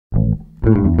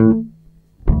Well,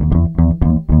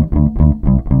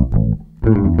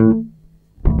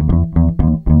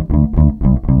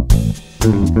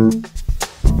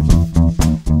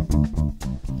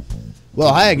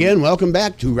 hi again. Welcome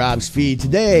back to Rob's Feed.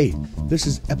 Today, this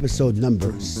is episode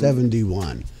number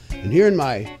 71. And here in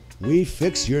my We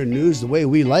Fix Your News the Way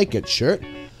We Like It shirt,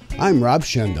 I'm Rob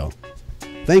Shendo.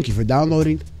 Thank you for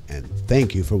downloading, and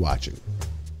thank you for watching.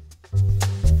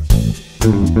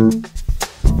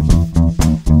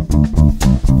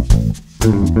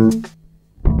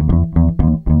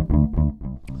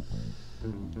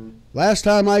 Last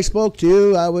time I spoke to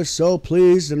you, I was so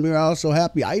pleased and we were all so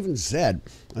happy. I even said,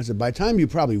 by the time you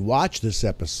probably watch this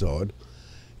episode,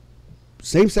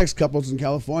 same-sex couples in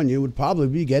California would probably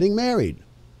be getting married.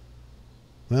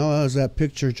 Well, as that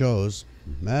picture shows,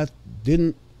 that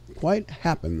didn't quite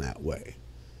happen that way.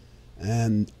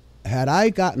 And had I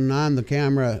gotten on the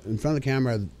camera, in front of the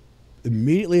camera,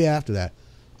 immediately after that,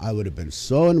 I would have been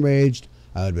so enraged.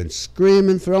 I would have been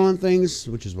screaming, throwing things,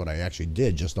 which is what I actually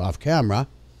did just off camera,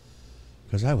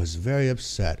 because I was very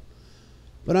upset.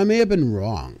 But I may have been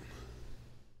wrong.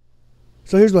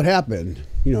 So here's what happened.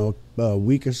 You know, a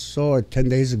week or so, or 10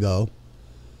 days ago,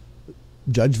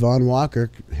 Judge Vaughn Walker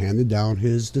handed down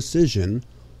his decision,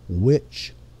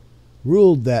 which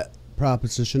ruled that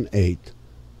Proposition 8,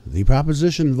 the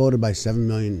proposition voted by 7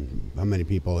 million, how many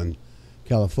people in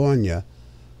California,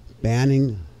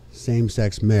 banning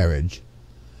same-sex marriage,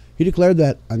 he declared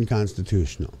that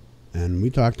unconstitutional. And we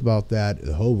talked about that.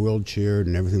 The whole world cheered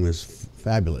and everything was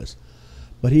fabulous.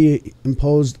 But he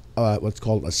imposed what's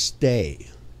called a stay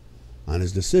on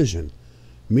his decision,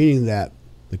 meaning that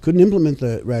they couldn't implement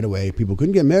it right away. People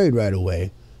couldn't get married right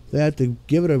away. They had to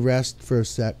give it a rest for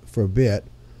a bit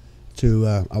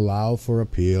to allow for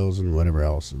appeals and whatever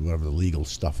else, whatever the legal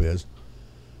stuff is.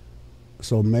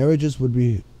 So marriages would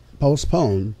be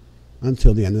postponed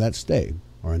until the end of that stay,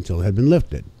 or until it had been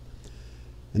lifted.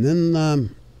 And then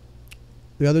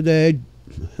the other day,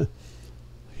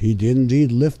 he did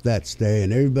indeed lift that stay,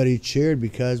 and everybody cheered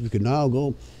because we could now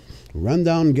go run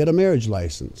down and get a marriage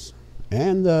license.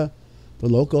 And the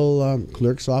local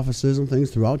clerk's offices and things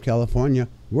throughout California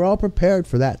were all prepared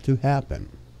for that to happen.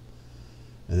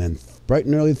 And then bright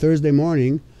and early Thursday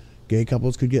morning, gay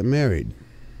couples could get married.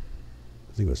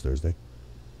 I think it was Thursday.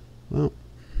 Well,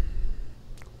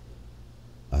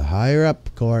 a higher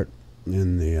up court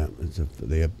in the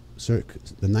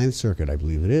Ninth Circuit, I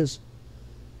believe it is,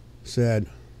 said,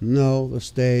 no, the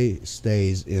stay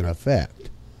stays in effect.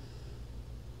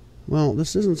 Well,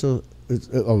 this isn't so, it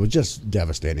was just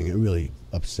devastating. It really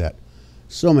upset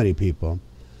so many people,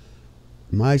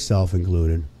 myself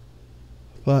included.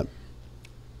 But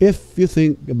if you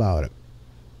think about it,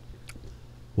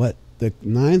 what the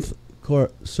Ninth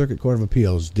Circuit Court of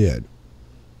Appeals did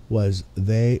was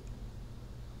they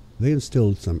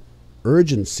instilled some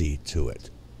urgency to it,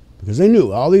 because they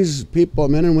knew all these people,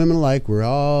 men and women alike, were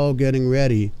all getting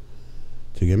ready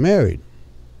to get married.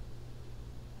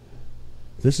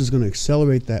 This is going to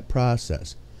accelerate that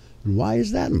process. And why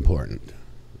is that important?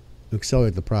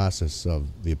 Accelerate the process of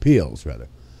the appeals, rather.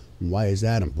 And why is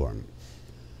that important?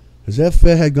 Because if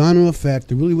it had gone into effect,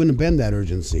 there really wouldn't have been that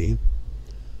urgency.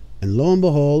 And lo and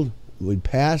behold, we'd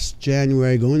pass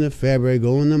January, go into February,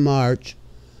 go into March.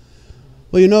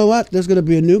 Well, you know what? There's going to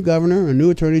be a new governor, a new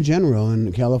attorney general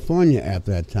in California at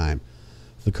that time.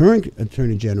 The current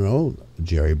attorney general,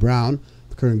 Jerry Brown,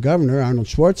 the current governor, Arnold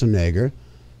Schwarzenegger,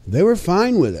 they were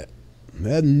fine with it.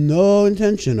 They had no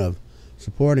intention of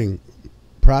supporting,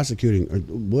 prosecuting, or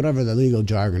whatever the legal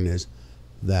jargon is,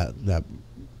 that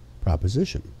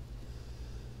proposition.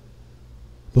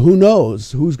 But who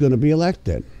knows who's going to be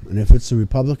elected? And if it's a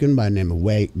Republican by the name of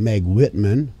Meg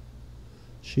Whitman,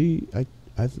 she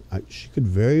could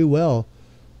very well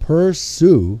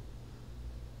pursue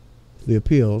the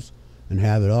appeals and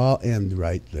have it all end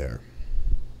right there.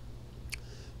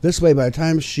 This way, by the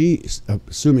time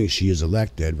assuming she is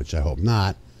elected, which I hope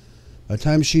not, by the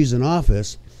time she's in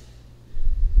office,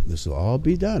 this will all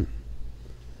be done.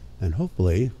 And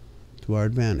hopefully to our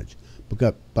advantage.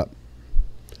 But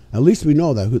at least we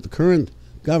know that the current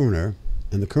governor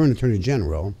and the current attorney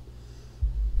general,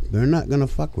 they're not going to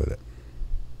fuck with it.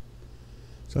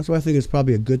 So that's why I think it's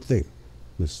probably a good thing,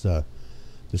 this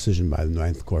decision by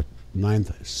the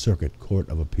Ninth Circuit Court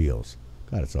of Appeals.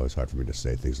 God, it's always hard for me to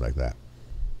say things like that.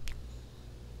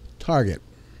 Target.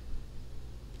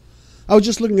 I was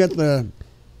just looking at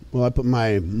I put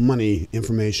my money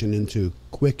information into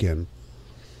Quicken,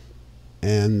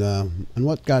 and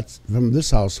what got, from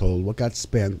this household, what got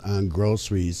spent on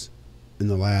groceries in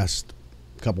the last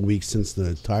couple weeks since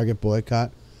the Target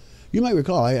boycott You might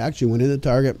recall I actually went into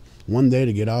Target one day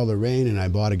to get out of the rain, and I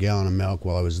bought a gallon of milk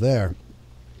while I was there.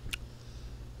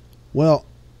 Well,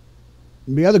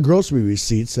 the other grocery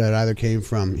receipts that either came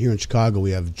from here in Chicago,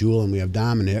 we have Jewel and we have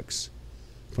Dominic's,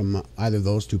 from either of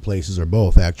those two places or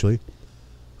both, actually.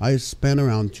 I spent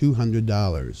around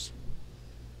 $200.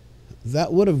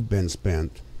 That would have been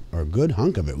spent, or a good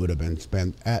hunk of it would have been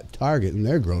spent at Target in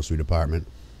their grocery department.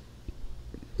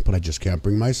 But I just can't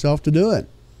bring myself to do it.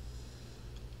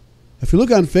 If you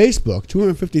look on Facebook,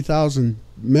 250,000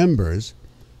 members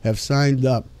have signed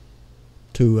up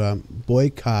to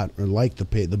boycott or like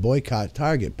the Boycott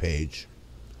Target page.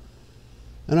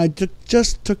 And I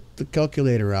just took the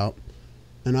calculator out,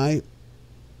 and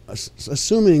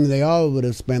assuming they all would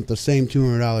have spent the same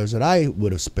 $200 that I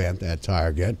would have spent at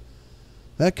Target,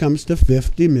 that comes to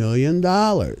 $50 million.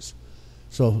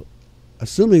 So,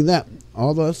 assuming that,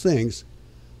 all those things,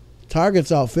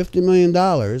 Target's out $50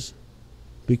 million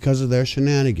because of their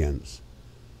shenanigans.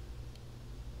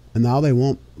 And now they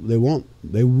will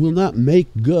not make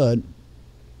good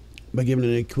by giving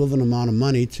an equivalent amount of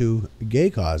money to gay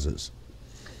causes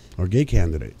or gay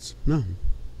candidates. No.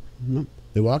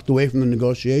 They walked away from the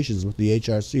negotiations with the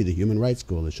HRC, the Human Rights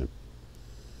Coalition.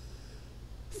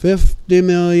 $50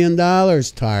 million,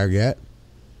 Target.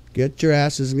 Get your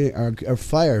asses, or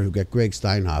fire, get Greg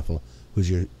Steinhoffel, who's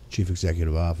your chief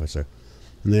executive officer.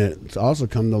 And then it's also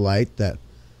come to light that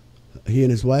he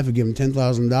and his wife have given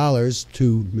 $10,000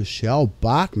 to Michelle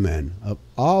Bachmann, of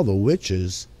all the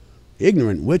witches,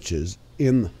 ignorant witches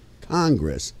in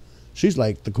Congress. She's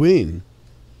like the queen.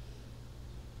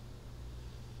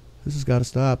 This has got to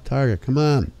stop. Target, come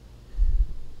on.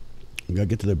 We got to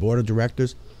get to their board of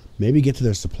directors. Maybe get to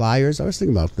their suppliers. I was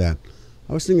thinking about that.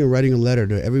 I was thinking of writing a letter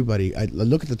to everybody. I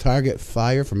look at the Target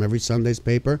flyer from every Sunday's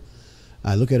paper.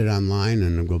 I look at it online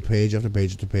and I go page after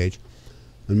page after page.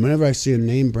 And whenever I see a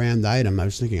name brand item, I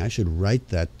was thinking I should write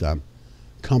that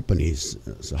company's,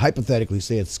 so hypothetically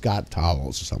say it's Scott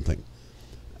Towels or something.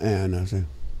 And I say,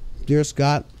 dear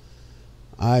Scott,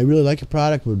 I really like your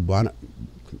product, would want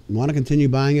to continue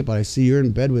buying it, but I see you're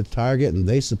in bed with Target and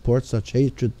they support such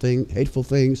hateful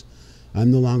things. I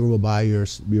no longer will buy your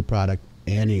product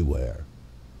anywhere.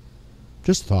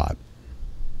 Just thought.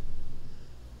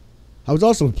 I was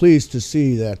also pleased to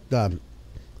see that,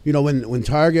 when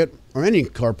Target or any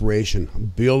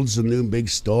corporation builds a new big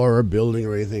store or building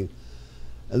or anything,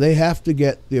 they have to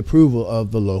get the approval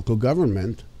of the local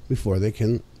government before they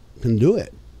can do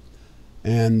it.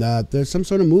 And there's some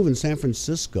sort of move in San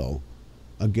Francisco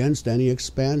against any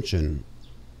expansion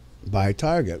by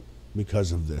Target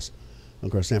because of this. Of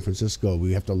course, San Francisco,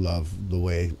 we have to love the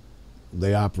way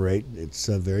they operate. It's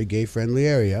a very gay-friendly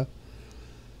area.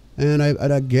 And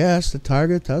I guess the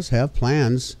Target does have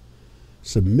plans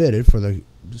submitted for the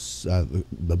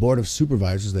Board of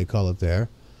Supervisors, they call it there,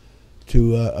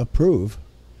 to approve.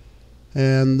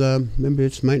 And maybe it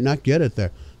just might not get it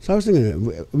there. So I was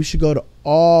thinking we should go to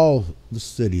all the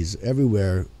cities,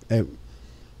 everywhere, and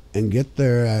get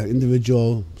their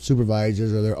individual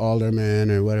supervisors or their aldermen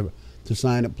or whatever to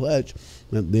sign a pledge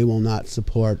that they will not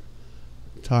support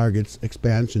Target's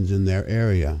expansions in their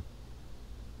area.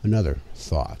 Another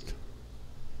thought.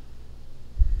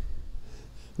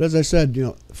 But as I said,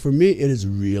 for me it is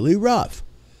really rough.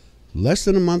 Less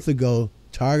than a month ago,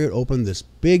 Target opened this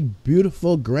big,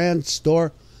 beautiful, grand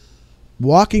store,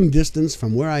 walking distance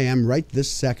from where I am right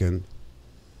this second.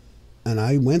 And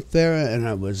I went there and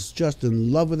I was just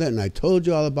in love with it, and I told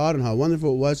you all about it and how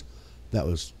wonderful it was. That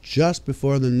was just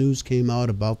before the news came out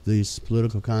about these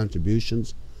political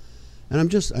contributions. And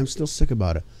I'm still sick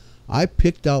about it. I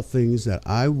picked out things that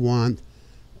I want.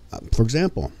 For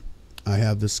example, I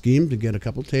have the scheme to get a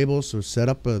couple tables, so set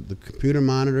up the computer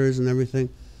monitors and everything.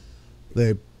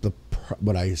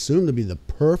 What I assume to be the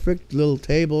perfect little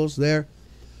tables there.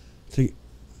 See,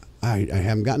 I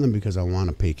haven't gotten them because I want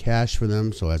to pay cash for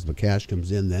them. So as the cash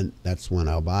comes in, then that's when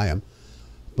I'll buy them.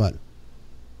 But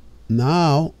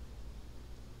now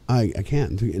I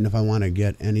can't. And if I want to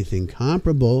get anything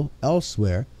comparable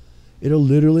elsewhere, it'll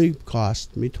literally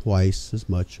cost me twice as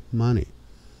much money.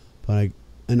 But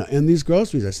and these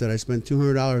groceries, I said I spent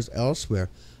 $200 elsewhere.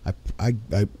 I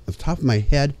off the top of my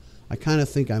head, I kind of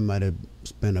think I might have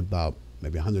spent about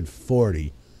maybe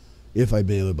 $140 if I'd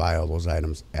been able to buy all those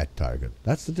items at Target.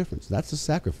 That's the difference. That's the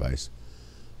sacrifice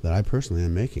that I personally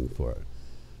am making for it.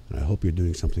 And I hope you're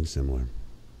doing something similar.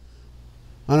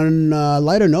 On a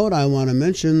lighter note, I want to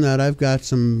mention that I've got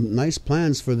some nice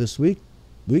plans for this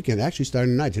weekend. Actually,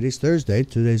 starting tonight. Today's Thursday.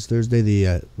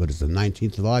 The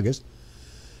 19th of August.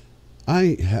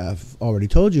 I have already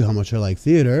told you how much I like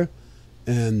theater,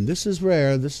 and this is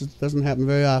rare. Doesn't happen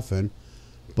very often,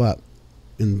 but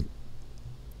in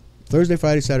Thursday,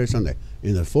 Friday, Saturday, Sunday.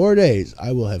 In the 4 days,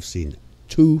 I will have seen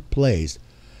 2 plays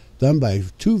done by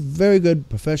 2 very good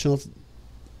professional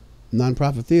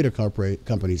nonprofit theater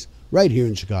companies right here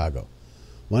in Chicago.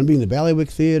 One being the Ballywick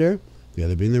Theater, the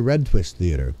other being the Red Twist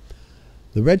Theater.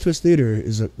 The Red Twist Theater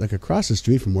is like across the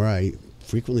street from where I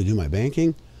frequently do my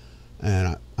banking,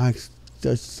 and I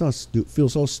just feel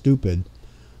so stupid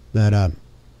that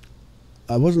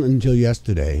I wasn't until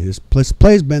yesterday. This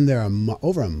play's been there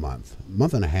over a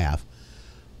month and a half,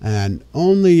 and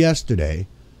only yesterday,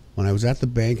 when I was at the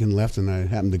bank and left, and I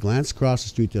happened to glance across the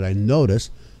street, did I notice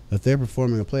that they're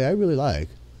performing a play I really like,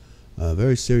 a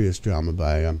very serious drama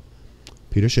by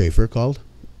Peter Schaefer called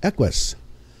Equus,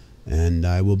 and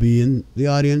I will be in the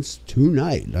audience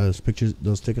tonight. Those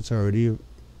tickets are already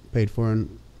paid for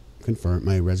and confirmed.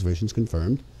 My reservation's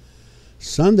confirmed.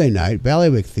 Sunday night,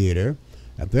 Ballywick Theater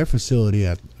at their facility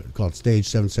called Stage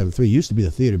 773. Used to be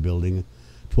the theater building,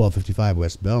 1255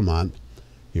 West Belmont,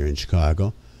 here in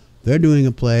Chicago. They're doing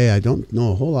a play. I don't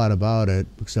know a whole lot about it,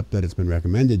 except that it's been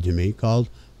recommended to me, called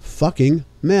Fucking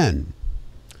Men.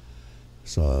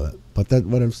 So, but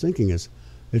what I'm thinking is,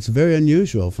 it's very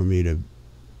unusual for me to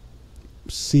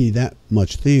see that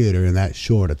much theater in that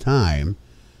short a time.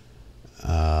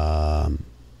 And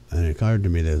it occurred to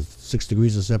me there's 6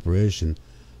 degrees of separation.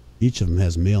 Each of them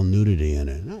has male nudity in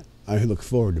it. I look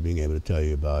forward to being able to tell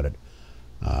you about it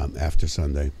after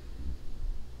Sunday.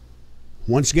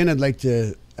 Once again, I'd like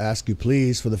to ask you,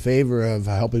 please, for the favor of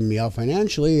helping me out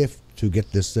financially to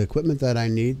get this equipment that I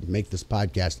need, make this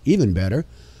podcast even better.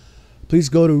 Please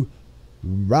go to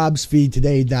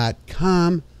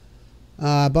robsfeedtoday.com.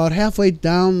 About halfway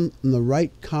down in the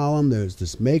right column, there's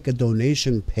this Make a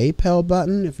Donation PayPal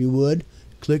button. If you would,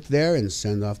 click there and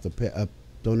send off the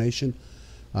donation.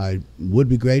 I would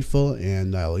be grateful,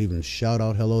 and I'll even shout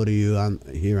out hello to you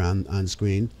here on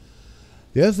screen.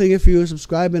 The other thing, if you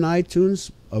subscribe in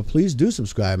iTunes, please do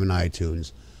subscribe in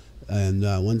iTunes. And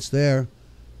once there,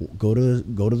 go to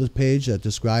the page that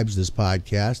describes this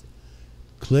podcast,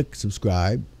 click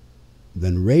subscribe,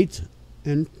 then rate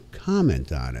and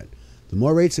comment on it. The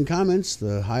more rates and comments,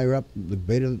 the higher up the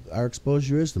greater our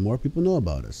exposure is, the more people know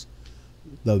about us.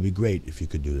 That would be great if you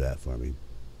could do that for me.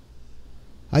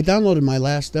 I downloaded my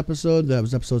last episode, that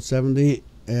was episode 70,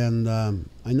 and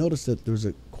I noticed that there was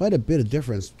quite a bit of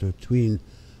difference between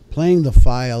playing the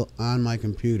file on my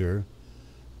computer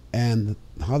and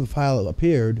how the file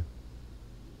appeared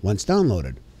once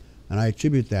downloaded. And I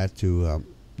attribute that to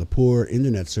the poor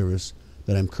internet service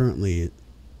that I'm currently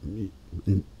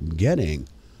getting.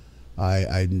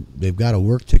 They've got a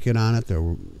work ticket on it.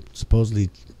 They're supposedly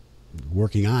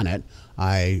working on it.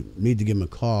 I need to give them a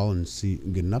call and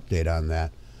get an update on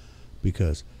that,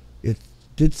 because it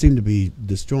did seem to be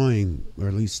destroying, or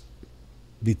at least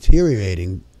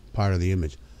deteriorating, part of the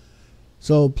image.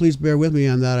 So please bear with me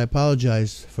on that. I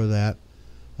apologize for that.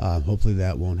 Hopefully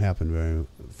that won't happen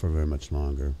for very much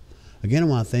longer. Again, I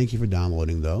want to thank you for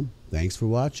downloading, though. Thanks for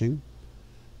watching.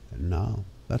 And now,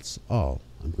 that's all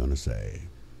I'm going to say.